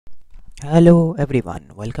Hello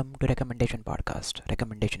everyone, welcome to Recommendation Podcast.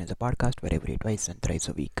 Recommendation is a podcast where every twice and thrice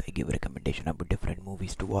a week I give a recommendation about different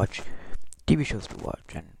movies to watch, TV shows to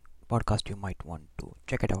watch, and podcast you might want to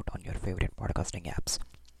check it out on your favorite podcasting apps.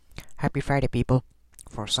 Happy Friday, people!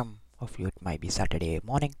 For some of you, it might be Saturday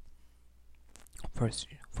morning. For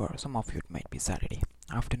some of you, it might be Saturday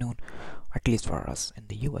afternoon. At least for us in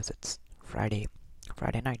the US, it's Friday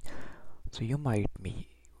night. So you might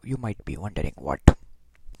be wondering what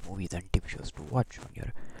movies and TV shows to watch on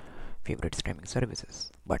your favorite streaming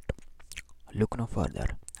services. But look no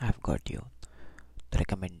further. I've got you the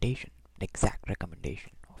exact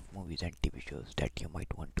recommendation of movies and TV shows that you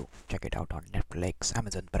might want to check it out on Netflix,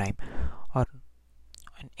 Amazon Prime, or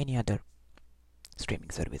on any other streaming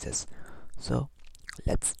services. So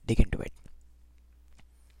let's dig into it.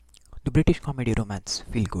 The British comedy romance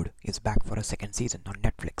Feel Good is back for a second season on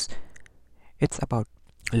Netflix. It's about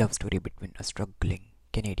a love story between a struggling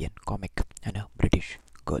Canadian comic and a British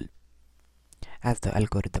girl. As the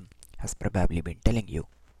algorithm has probably been telling you,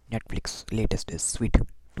 Netflix's latest is Sweet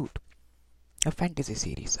Tooth, a fantasy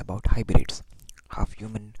series about hybrids, half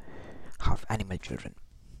human, half animal children.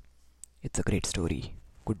 It's a great story,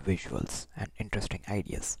 good visuals, and interesting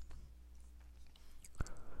ideas.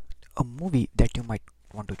 A movie that you might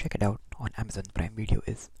want to check it out on Amazon Prime Video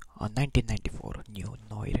is a 1994 new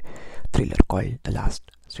noir thriller called The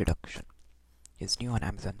Last Seduction. It's new on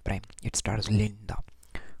Amazon Prime. It stars Linda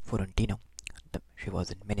Fiorentino. She was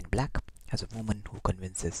in Men in Black as a woman who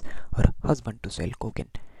convinces her husband to sell cocaine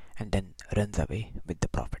and then runs away with the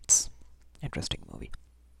profits. Interesting movie.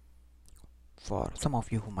 For some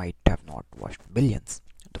of you who might have not watched Billions,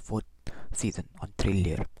 the fourth season on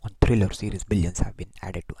thriller series Billions have been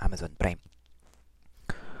added to Amazon Prime.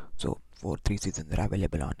 So for 3 seasons are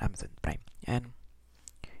available on Amazon Prime. And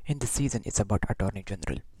in this season it's about Attorney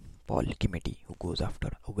General Paul Giamatti, who goes after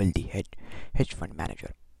a wealthy hedge fund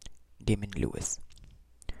manager, Damon Lewis.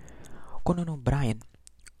 Conan O'Brien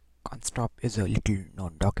Can't Stop is a little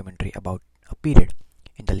known documentary about a period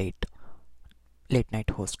in the late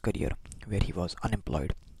night host career where he was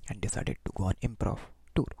unemployed and decided to go on improv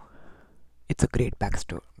tour. It's a great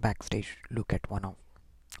backstage look at one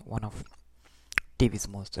of TV's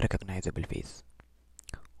most recognizable face,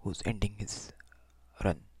 who's ending his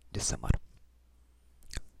run this summer.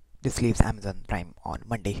 This leaves Amazon Prime on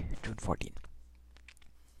Monday, June 14.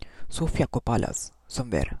 Sofia Coppola's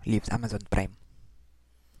Somewhere leaves Amazon Prime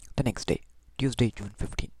the next day, Tuesday, June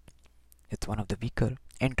 15. It's one of the weaker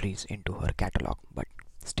entries into her catalog, but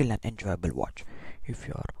still an enjoyable watch if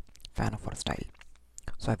you're a fan of her style.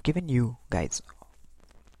 So I've given you guys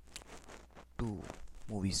 2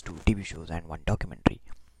 movies, 2 TV shows, and 1 documentary,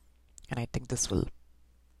 and I think this will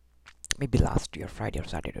maybe last your Friday or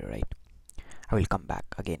Saturday, right? I will come back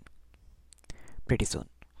again pretty soon.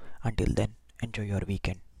 Until then, enjoy your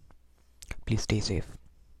weekend. Please stay safe.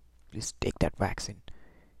 Please take that vaccine.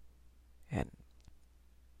 And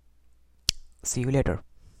see you later.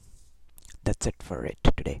 That's it for it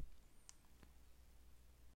today.